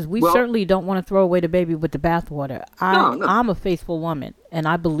 Because we Well, certainly don't want to throw away the baby with the bathwater. no, no. I'm a faithful woman, and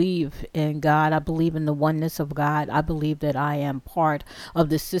I believe in God. I believe in the oneness of God. I believe that I am part of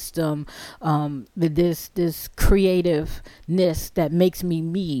the system, this creativeness that makes me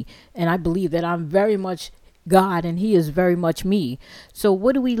me, and I believe that I'm very much God and He is very much me. So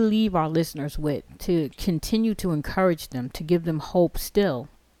what do we leave our listeners with to continue to encourage them, to give them hope still,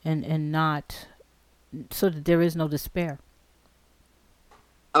 and not, so that there is no despair?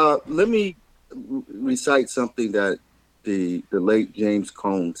 Let me recite something that the late James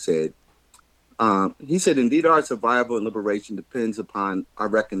Cone said. He said, "Indeed, our survival and liberation depends upon our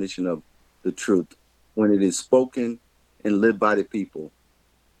recognition of the truth when it is spoken and lived by the people.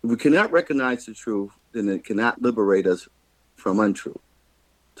 If we cannot recognize the truth, then it cannot liberate us from untruth.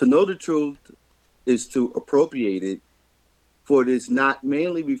 To know the truth is to appropriate it, for it is not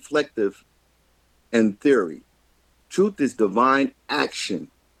mainly reflective and theory. Truth is divine action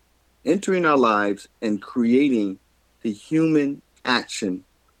entering our lives and creating the human action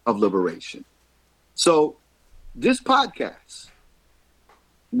of liberation." So this podcast,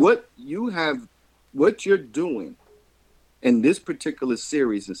 what you have, what you're doing in this particular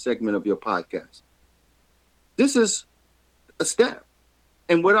series and segment of your podcast, this is a step.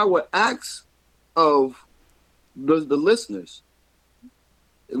 And what I would ask of the listeners,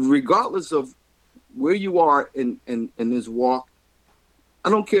 regardless of where you are in this walk, I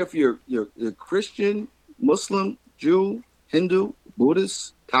don't care if you're Christian, Muslim, Jew, Hindu,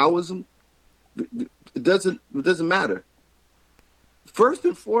 Buddhist, Taoism. It doesn't matter. First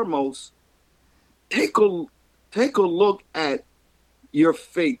and foremost, take a look at your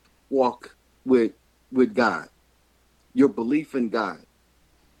faith walk with God, your belief in God.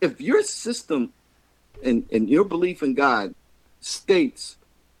 If your system and your belief in God states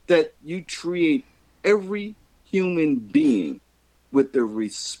that you treat every human being with the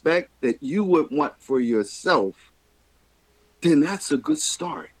respect that you would want for yourself, then that's a good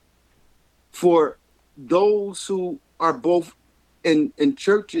start. For those who are both in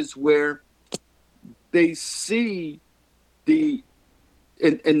churches where they see the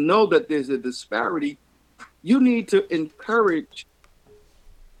and know that there's a disparity, you need to encourage,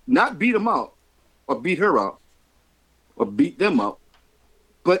 not beat them up or beat her up or beat them up,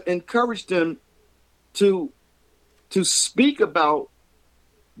 but encourage them to speak about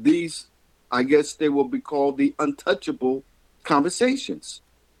these, I guess they will be called the untouchable conversations.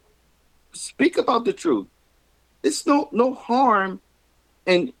 Speak about the truth. It's no harm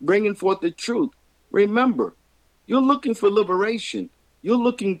in bringing forth the truth. Remember, you're looking for liberation. You're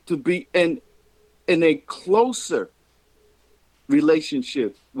looking to be in a closer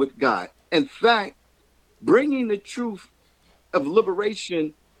relationship with God. In fact, bringing the truth of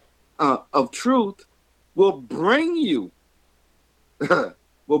liberation, of truth, will bring you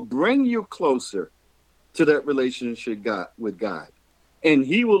will bring you closer to that relationship with God. And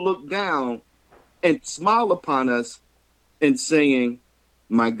he will look down and smile upon us and saying,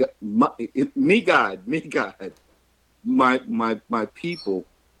 my God, me God, my people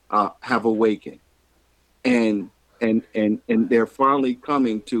have awakened. And they're finally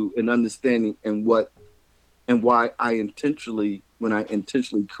coming to an understanding and why when I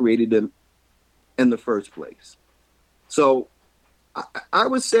intentionally created them in the first place. So I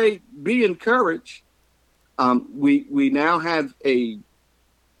would say be encouraged. We now have in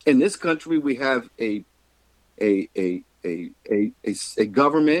this country we have a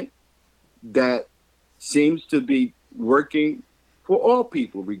government that seems to be working for all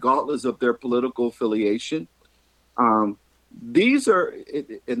people, regardless of their political affiliation. These are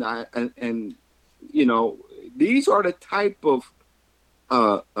these are the type of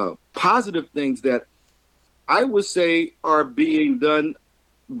positive things that I would say are being done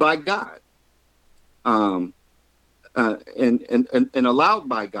by God, and allowed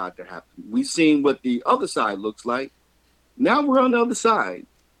by God to happen. We've seen what the other side looks like. Now we're on the other side,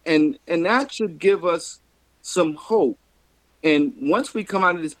 and that should give us some hope. And once we come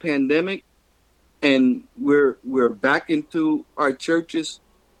out of this pandemic and we're back into our churches,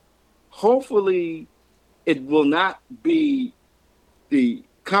 hopefully it will not be the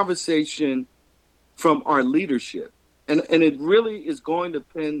conversation from our leadership. And it really is going to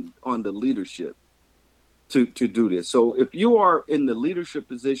depend on the leadership to do this. So if you are in the leadership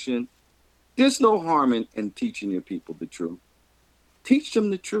position, there's no harm in teaching your people the truth. Teach them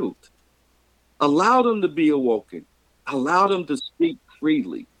the truth. Allow them to be awoken. Allow them to speak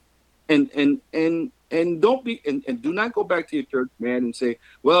freely. And don't be and do not go back to your church man and say,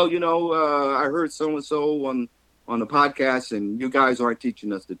 well, I heard so and so on the podcast and you guys aren't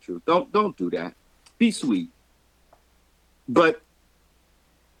teaching us the truth. Don't do that. Be sweet. But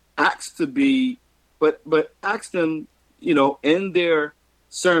ask them, in their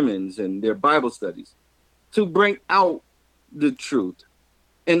sermons and their Bible studies to bring out the truth.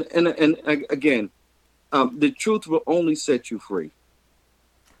 And again, the truth will only set you free.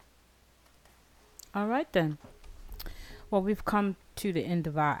 All right, then. Well, we've come to the end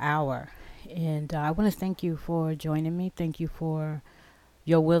of our hour, and I want to thank you for joining me. Thank you for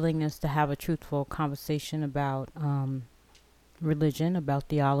your willingness to have a truthful conversation about religion, about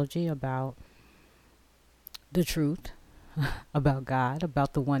theology, about the truth, about God,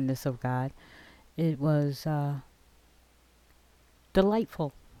 about the oneness of God. It was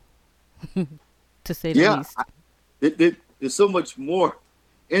delightful, to say the least. There's so much more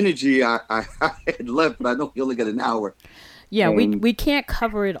energy I had left, but I know you only got an hour. Yeah, we can't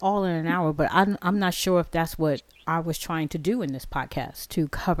cover it all in an hour, but I'm not sure if that's what I was trying to do in this podcast, to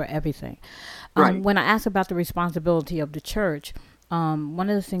cover everything. Right. When I asked about the responsibility of the church, one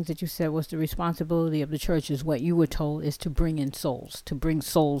of the things that you said was the responsibility of the church is what you were told is to bring in souls, to bring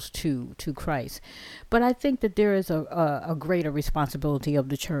souls to Christ. But I think that there is a greater responsibility of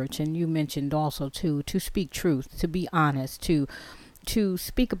the church, and you mentioned also to speak truth, to be honest, to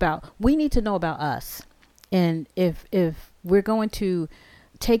speak about, we need to know about us. And if we're going to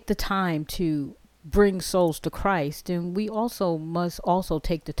take the time to bring souls to Christ, then we also must also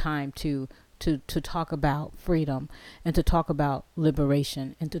take the time to talk about freedom and to talk about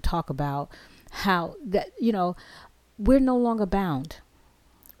liberation and to talk about how that, we're no longer bound.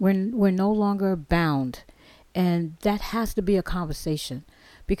 We're no longer bound. And that has to be a conversation,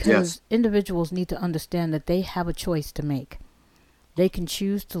 because individuals need to understand that they have a choice to make. They can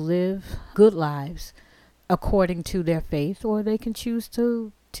choose to live good lives according to their faith, or they can choose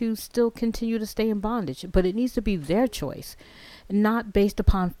to still continue to stay in bondage. But it needs to be their choice, not based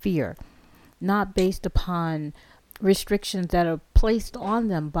upon fear, not based upon restrictions that are placed on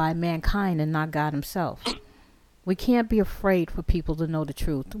them by mankind and not God himself. We can't be afraid for people to know the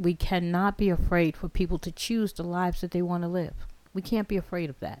truth. We cannot be afraid for people to choose the lives that they want to live. We can't be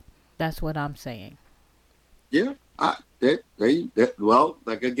afraid of that. That's what I'm saying. Yeah. Well,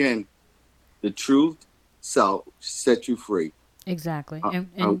 like again, the truth shall set you free. Exactly.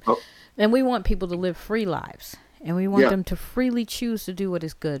 And we want people to live free lives. And we want them to freely choose to do what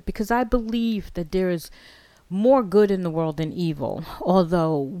is good. Because I believe that there is more good in the world than evil,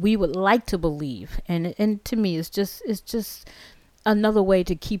 although we would like to believe, and to me it's just another way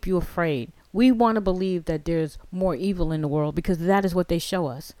to keep you afraid. We want to believe that there's more evil in the world because that is what they show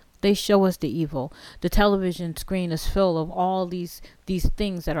us. They show us the evil. The television screen is full of all these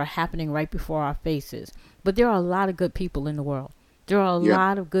things that are happening right before our faces. But there are a lot of good people in the world. There are a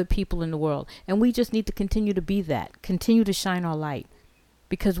lot of good people in the world, and we just need to continue to be that, continue to shine our light.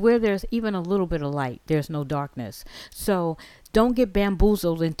 Because where there's even a little bit of light, there's no darkness. So don't get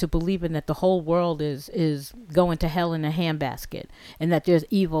bamboozled into believing that the whole world is going to hell in a handbasket and that there's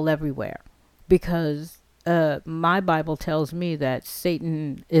evil everywhere. Because my Bible tells me that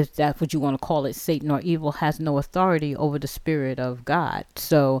Satan, if that's what you want to call it, Satan or evil, has no authority over the Spirit of God.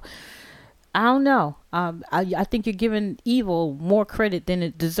 So I don't know. I think you're giving evil more credit than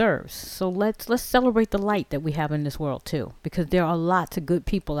it deserves. So let's celebrate the light that we have in this world too, because there are lots of good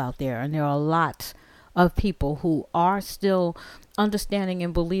people out there, and there are lots of people who are still understanding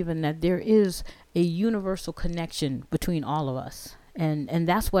and believing that there is a universal connection between all of us, and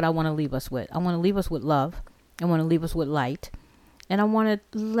that's what I want to leave us with. I want to leave us with love. I want to leave us with light, and I want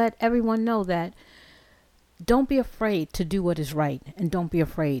to let everyone know that. Don't be afraid to do what is right, and don't be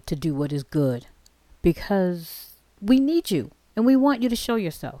afraid to do what is good, because we need you and we want you to show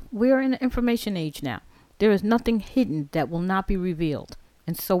yourself. We're in the information age now. There is nothing hidden that will not be revealed.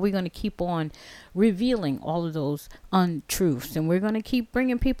 And so we're going to keep on revealing all of those untruths, and we're going to keep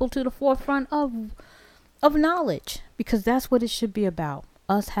bringing people to the forefront of knowledge, because that's what it should be about.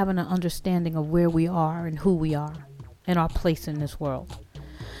 Us having an understanding of where we are and who we are and our place in this world.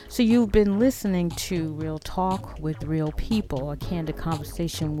 So you've been listening to Real Talk with Real People, a candid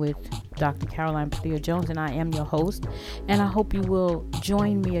conversation with Dr. Caroline Padilla-Jones, and I am your host. And I hope you will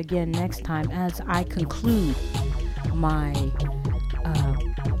join me again next time as I conclude my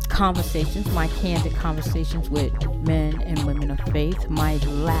conversations, my candid conversations with men and women of faith. My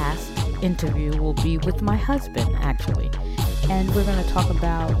last interview will be with my husband, actually. And we're going to talk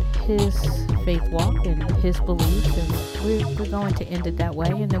about his faith walk and his beliefs, and we're going to end it that way.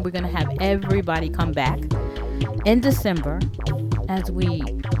 And then we're going to have everybody come back in December as we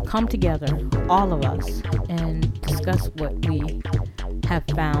come together, all of us, and discuss what we have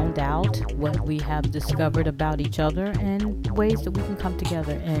found out, what we have discovered about each other, and ways that we can come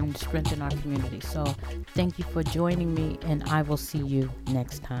together and strengthen our community. So thank you for joining me, and I will see you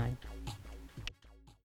next time.